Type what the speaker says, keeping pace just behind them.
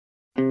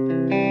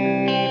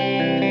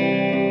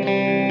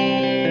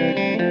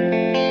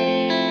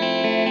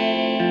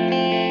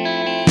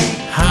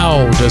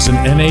How does an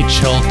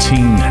NHL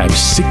team have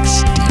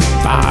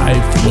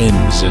 65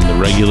 wins in the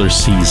regular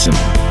season?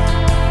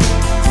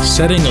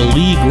 Setting a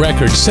league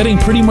record, setting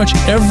pretty much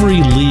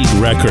every league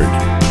record,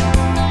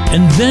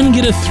 and then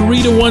get a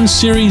 3-1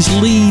 series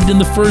lead in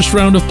the first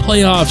round of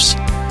playoffs,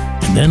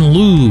 and then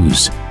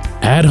lose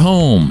at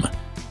home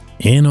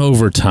in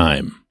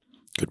overtime.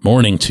 Good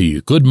morning to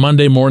you. Good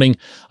Monday morning.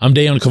 I'm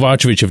Dejan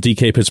Kovacevic of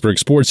DK Pittsburgh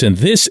Sports, and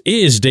this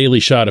is Daily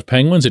Shot of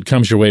Penguins. It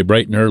comes your way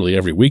bright and early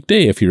every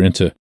weekday if you're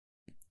into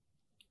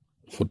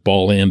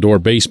football and/or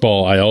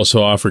baseball. I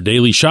also offer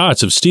daily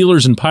shots of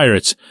Steelers and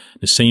Pirates,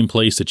 the same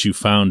place that you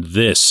found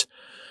this.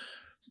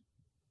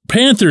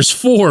 Panthers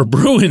 4,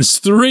 Bruins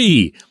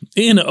 3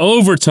 in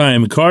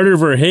overtime. Carter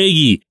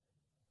Verhaeghe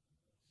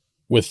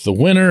with the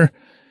winner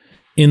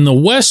in the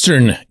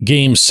Western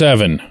Game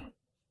 7.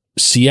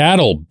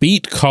 Seattle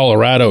beat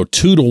Colorado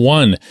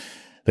 2-1.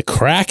 The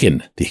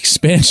Kraken, the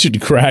expansion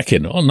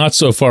Kraken, not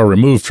so far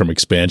removed from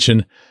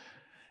expansion,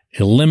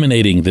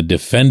 eliminating the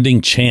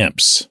defending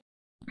champs.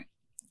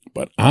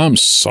 But I'm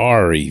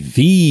sorry,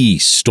 the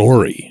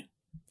story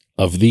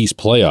of these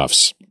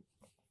playoffs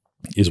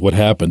is what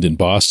happened in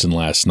Boston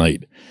last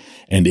night.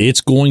 And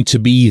it's going to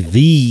be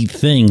the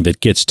thing that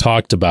gets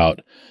talked about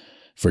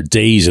for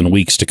days and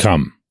weeks to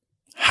come.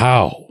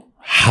 How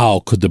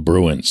could the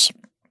Bruins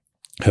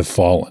have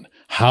fallen?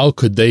 How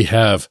could they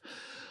have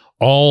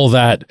all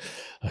that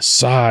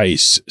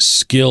size,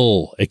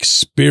 skill,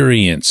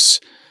 experience,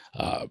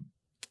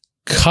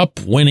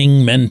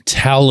 cup-winning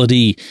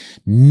mentality,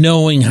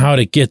 knowing how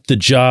to get the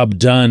job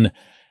done,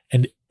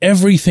 and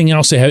everything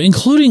else they have,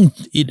 including,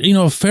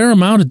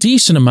 a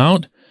decent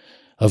amount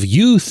of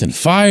youth and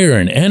fire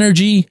and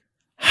energy?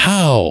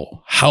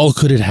 How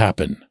could it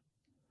happen?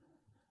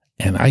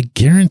 And I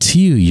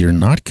guarantee you're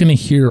not going to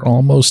hear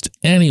almost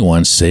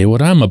anyone say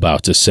what I'm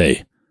about to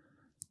say.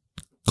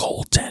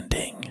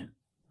 Goaltending.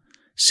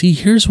 See,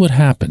 here's what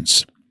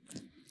happens.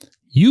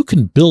 You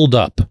can build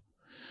up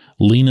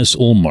Linus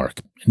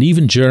Ullmark and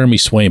even Jeremy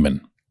Swayman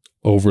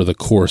over the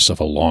course of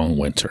a long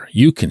winter.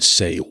 You can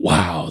say,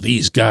 wow,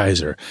 these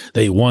guys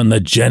they won the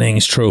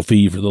Jennings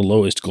Trophy for the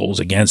lowest goals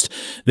against.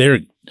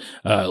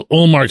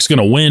 Ullmark's going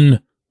to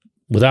win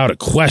without a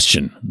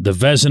question. The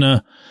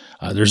Vezina,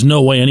 there's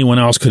no way anyone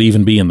else could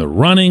even be in the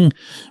running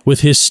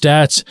with his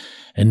stats.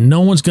 And no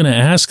one's going to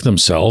ask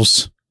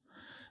themselves,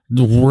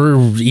 were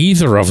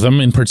either of them,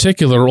 in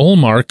particular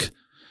Ullmark,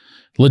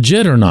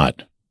 legit or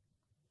not?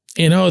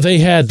 They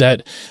had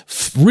that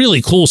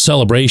really cool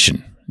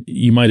celebration.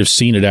 You might have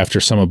seen it after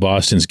some of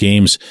Boston's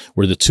games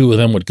where the two of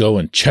them would go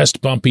and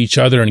chest bump each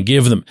other and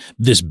give them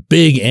this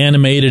big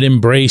animated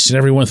embrace. And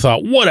everyone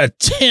thought, what a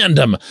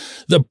tandem.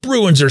 The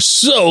Bruins are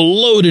so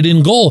loaded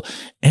in goal.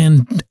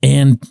 And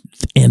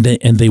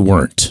they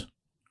weren't.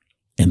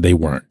 And they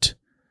weren't.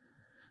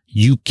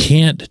 You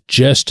can't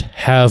just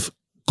have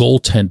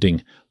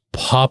goaltending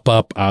pop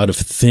up out of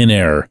thin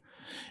air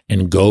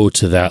and go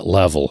to that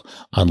level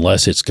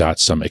unless it's got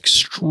some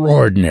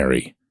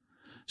extraordinary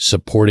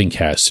supporting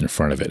cast in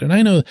front of it. And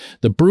I know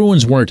the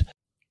Bruins weren't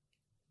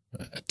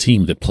a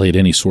team that played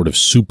any sort of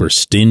super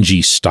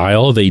stingy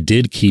style. They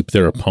did keep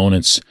their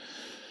opponents'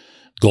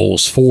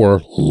 goals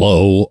for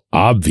low,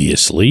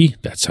 obviously.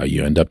 That's how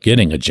you end up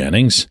getting a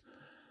Jennings.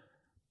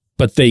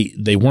 But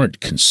they weren't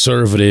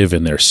conservative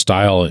in their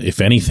style.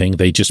 If anything,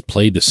 they just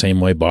played the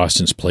same way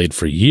Boston's played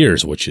for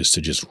years, which is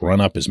to just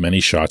run up as many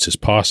shots as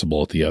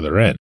possible at the other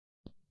end.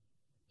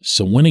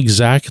 So when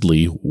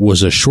exactly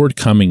was a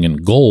shortcoming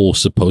in goal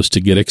supposed to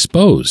get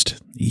exposed?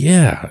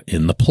 Yeah,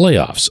 in the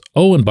playoffs.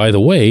 Oh, and by the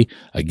way,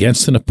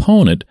 against an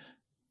opponent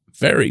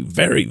very,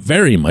 very,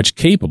 very much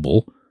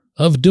capable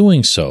of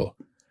doing so.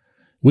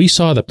 We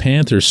saw the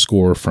Panthers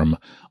score from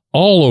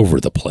all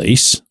over the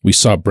place. We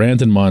saw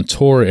Brandon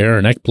Montour,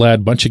 Aaron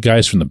Ekblad, bunch of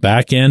guys from the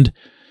back end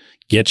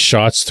get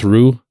shots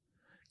through,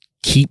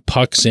 keep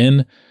pucks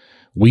in.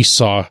 We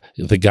saw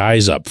the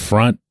guys up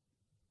front,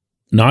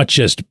 not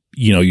just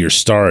your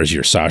stars,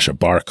 your Sasha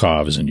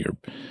Barkovs and your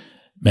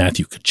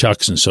Matthew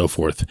Tkachuks and so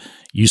forth.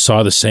 You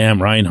saw the Sam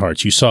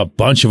Reinharts. You saw a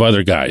bunch of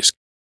other guys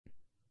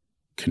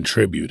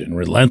contribute, and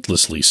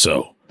relentlessly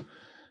so.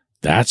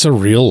 That's a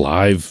real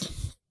live,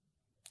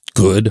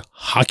 good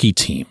hockey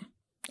team.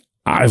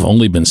 I've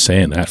only been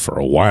saying that for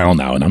a while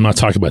now, and I'm not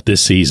talking about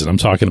this season. I'm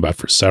talking about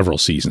for several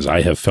seasons.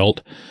 I have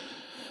felt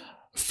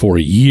for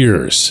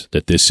years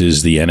that this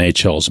is the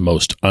NHL's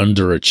most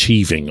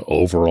underachieving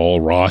overall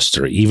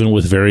roster. Even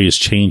with various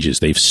changes,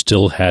 they've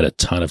still had a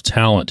ton of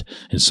talent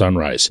in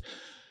Sunrise.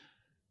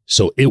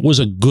 So it was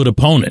a good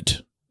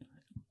opponent,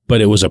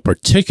 but it was a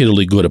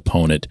particularly good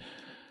opponent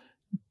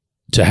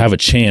to have a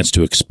chance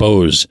to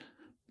expose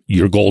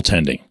your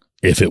goaltending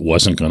if it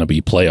wasn't going to be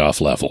playoff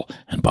level.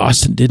 And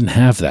Boston didn't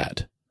have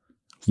that.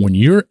 When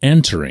you're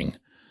entering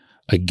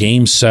a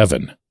Game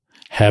 7,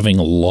 having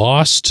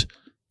lost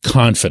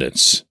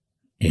confidence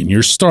in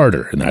your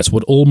starter, and that's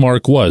what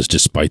Ullmark was,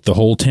 despite the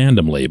whole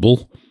tandem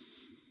label,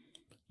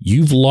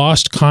 you've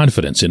lost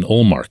confidence in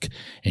Ullmark,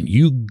 and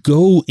you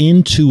go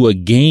into a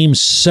Game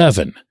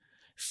 7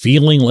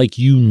 feeling like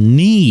you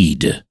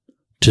need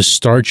to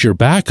start your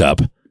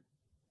backup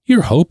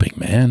You're hoping,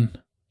 man.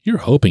 You're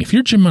hoping. If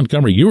you're Jim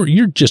Montgomery,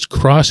 you're just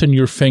crossing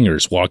your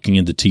fingers walking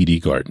into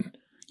TD Garden.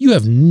 You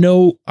have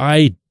no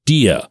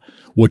idea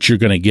what you're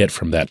going to get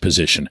from that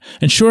position.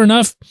 And sure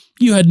enough,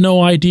 you had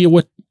no idea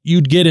what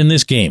you'd get in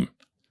this game.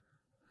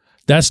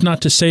 That's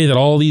not to say that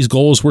all these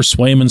goals were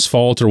Swayman's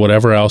fault or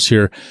whatever else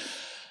here.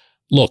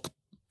 Look,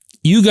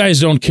 you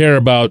guys don't care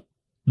about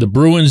the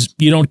Bruins.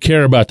 You don't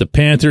care about the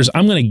Panthers.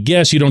 I'm going to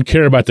guess you don't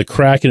care about the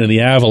Kraken and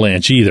the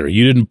Avalanche either.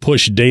 You didn't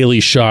push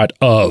daily shot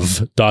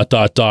of ...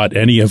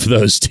 any of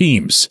those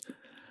teams.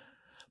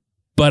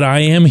 But I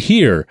am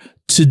here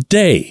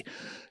today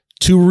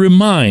to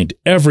remind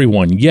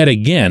everyone yet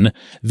again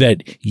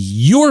that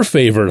your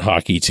favorite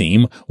hockey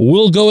team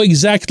will go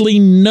exactly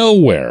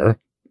nowhere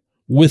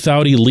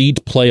without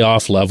elite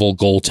playoff level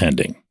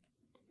goaltending.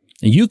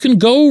 And you can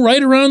go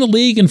right around the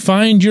league and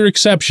find your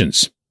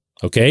exceptions.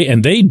 Okay,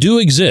 and they do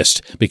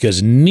exist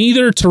because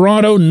neither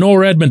Toronto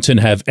nor Edmonton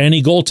have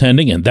any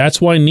goaltending, and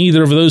that's why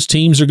neither of those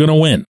teams are going to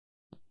win.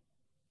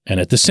 And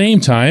at the same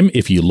time,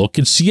 if you look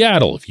at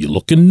Seattle, if you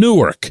look at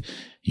Newark,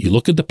 you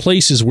look at the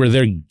places where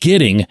they're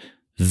getting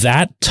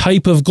that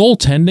type of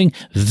goaltending,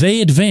 they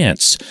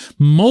advance.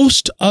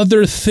 Most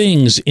other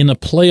things in a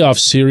playoff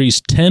series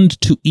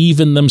tend to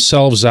even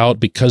themselves out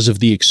because of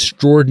the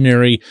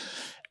extraordinary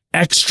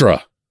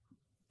extra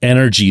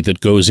energy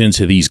that goes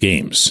into these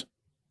games.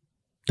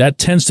 That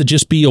tends to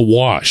just be a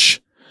wash.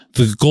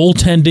 The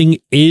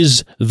goaltending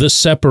is the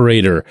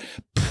separator,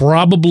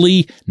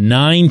 probably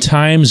 9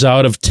 times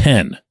out of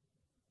 10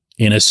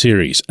 in a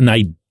series. And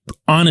I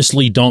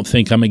honestly don't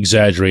think I'm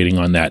exaggerating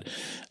on that.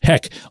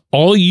 Heck,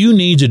 all you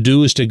need to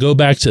do is to go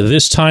back to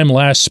this time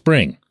last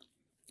spring.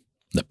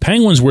 The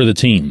Penguins were the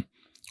team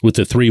with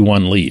the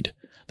 3-1 lead.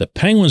 The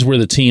Penguins were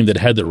the team that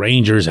had the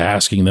Rangers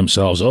asking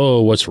themselves,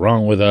 oh, what's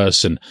wrong with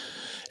us and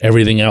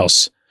everything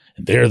else.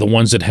 They're the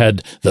ones that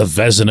had the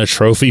Vezina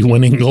Trophy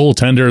winning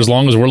goaltender, as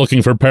long as we're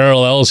looking for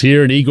parallels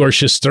here, and Igor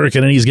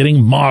Shesterkin, and he's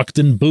getting mocked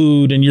and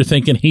booed, and you're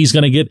thinking he's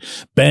going to get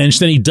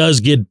benched, and he does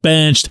get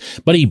benched,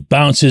 but he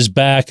bounces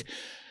back.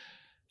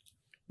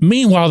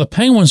 Meanwhile, the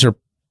Penguins are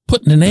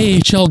putting an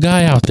AHL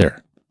guy out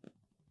there,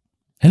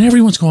 and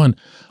everyone's going,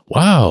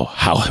 wow,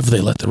 how have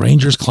they let the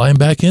Rangers climb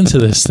back into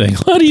this thing?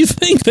 How do you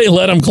think they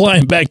let them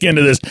climb back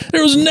into this?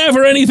 There was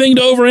never anything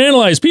to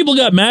overanalyze. People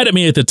got mad at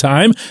me at the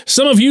time.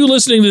 Some of you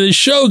listening to this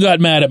show got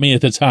mad at me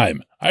at the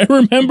time. I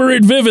remember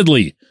it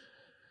vividly.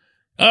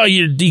 Oh,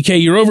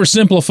 DK, you're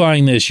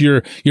oversimplifying this.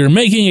 You're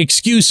making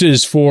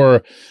excuses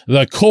for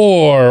the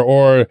core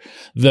or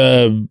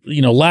the,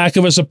 lack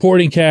of a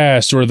supporting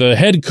cast or the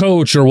head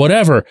coach or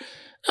whatever.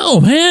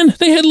 No, man,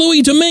 they had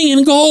Louis Domingue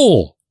in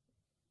goal.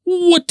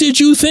 What did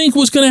you think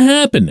was going to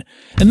happen?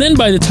 And then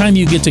by the time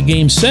you get to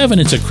Game 7,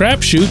 it's a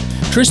crapshoot.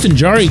 Tristan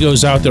Jarry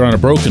goes out there on a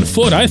broken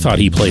foot. I thought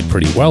he played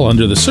pretty well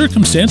under the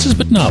circumstances,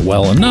 but not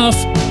well enough.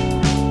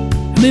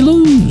 And they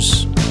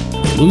lose.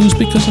 They lose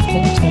because of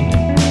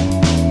goaltending.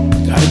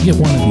 Gotta get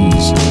one of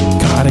these.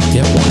 Gotta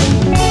get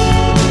one.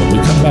 When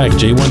we come back,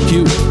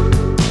 J1Q.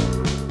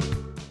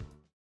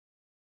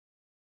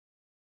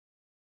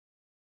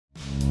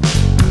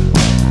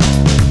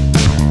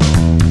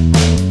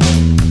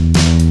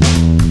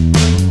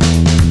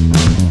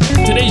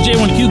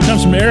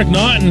 Comes from Eric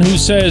Naughton, who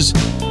says,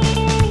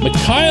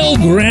 Mikael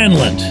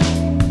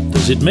Granlund,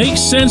 does it make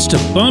sense to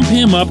bump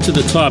him up to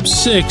the top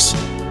 6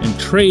 and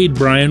trade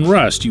Brian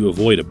Rust? You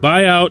avoid a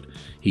buyout.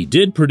 He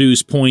did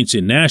produce points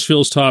in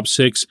Nashville's top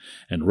 6,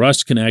 and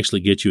Rust can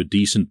actually get you a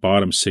decent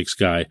bottom 6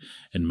 guy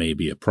and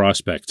maybe a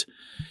prospect.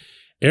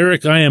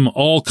 Eric, I am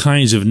all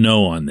kinds of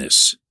no on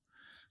this.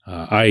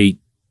 I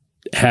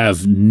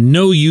have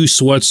no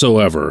use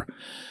whatsoever.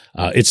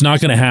 It's not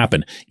going to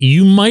happen.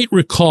 You might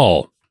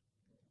recall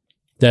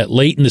that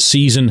late in the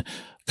season,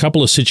 a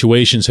couple of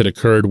situations had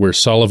occurred where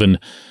Sullivan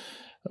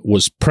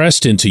was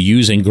pressed into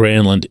using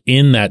Granlund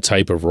in that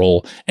type of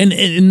role. And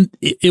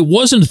it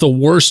wasn't the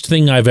worst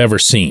thing I've ever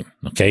seen.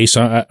 Okay,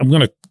 so I'm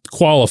going to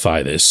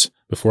qualify this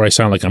before I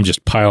sound like I'm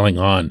just piling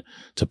on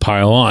to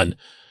pile on.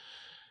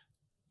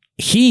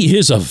 He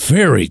is a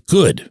very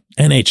good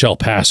NHL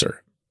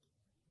passer.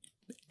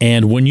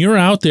 And when you're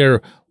out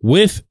there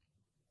with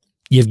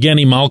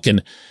Evgeny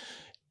Malkin,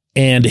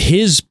 and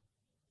his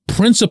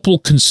principal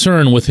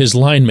concern with his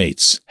line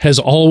mates has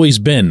always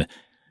been,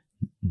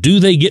 do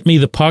they get me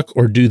the puck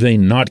or do they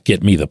not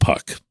get me the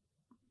puck?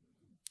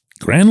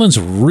 Granlund's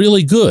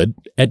really good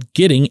at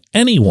getting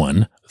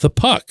anyone the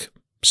puck.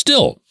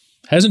 Still,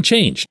 hasn't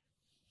changed.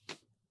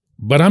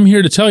 But I'm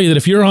here to tell you that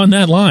if you're on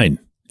that line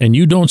and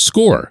you don't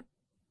score,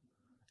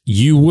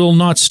 you will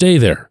not stay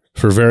there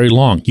for very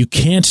long. You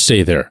can't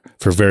stay there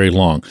for very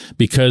long,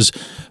 because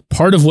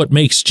part of what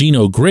makes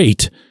Gino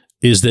great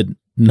is that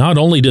not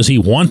only does he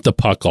want the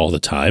puck all the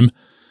time,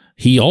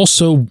 he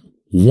also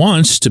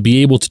wants to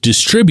be able to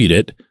distribute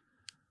it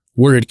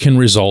where it can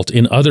result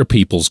in other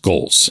people's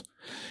goals.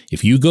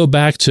 If you go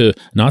back to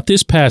not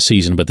this past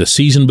season, but the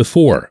season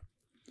before,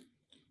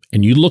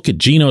 and you look at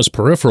Gino's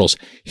peripherals,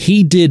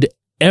 he did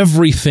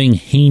everything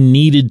he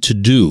needed to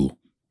do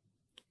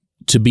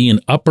to be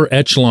an upper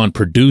echelon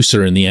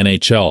producer in the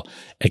NHL,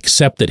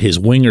 except that his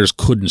wingers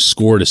couldn't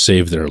score to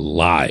save their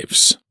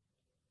lives.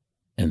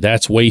 And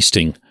that's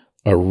wasting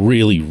a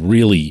really,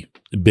 really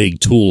big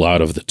tool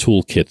out of the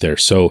toolkit there.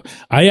 So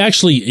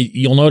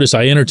you'll notice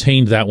I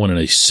entertained that one in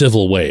a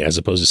civil way as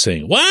opposed to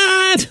saying,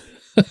 what?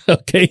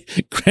 Okay,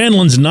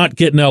 Granlund's not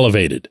getting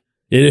elevated.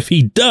 And if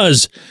he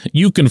does,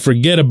 you can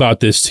forget about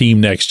this team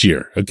next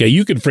year. Okay,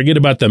 you can forget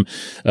about them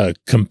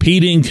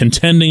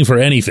contending for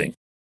anything.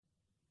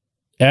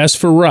 As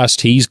for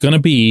Rust, he's going to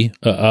be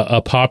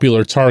a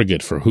popular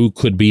target for who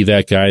could be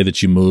that guy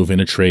that you move in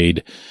a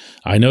trade.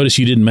 I noticed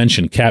you didn't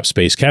mention cap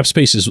space. Cap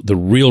space is the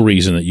real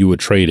reason that you would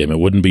trade him. It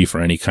wouldn't be for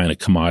any kind of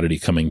commodity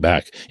coming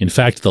back. In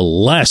fact, the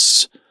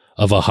less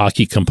of a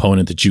hockey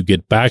component that you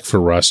get back for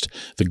Rust,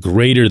 the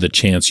greater the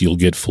chance you'll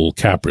get full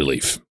cap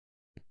relief.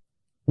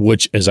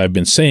 Which, as I've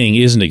been saying,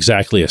 isn't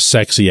exactly a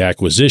sexy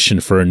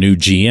acquisition for a new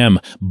GM,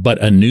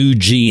 but a new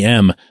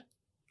GM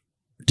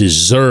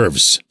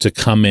deserves to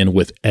come in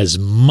with as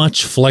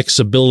much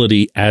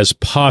flexibility as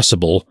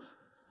possible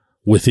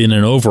within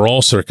an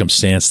overall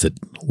circumstance that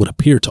would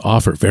appear to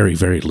offer very,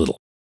 very little.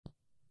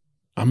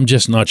 I'm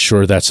just not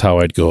sure that's how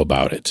I'd go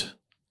about it.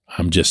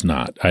 I'm just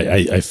not.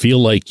 I feel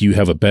like you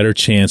have a better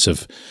chance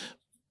of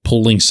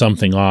pulling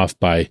something off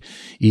by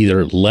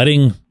either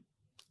letting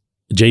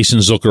Jason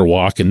Zucker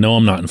walk, and no,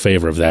 I'm not in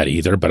favor of that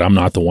either, but I'm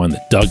not the one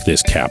that dug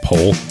this cap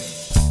hole,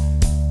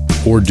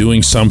 or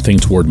doing something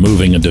toward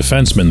moving a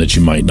defenseman that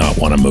you might not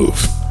want to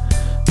move.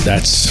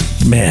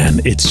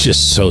 It's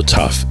just so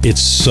tough.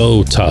 It's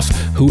so tough.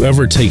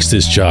 Whoever takes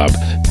this job,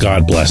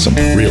 God bless them,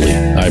 really.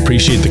 I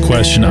appreciate the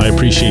question. I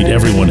appreciate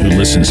everyone who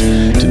listens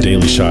to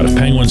Daily Shot of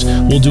Penguins.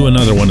 We'll do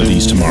another one of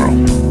these tomorrow.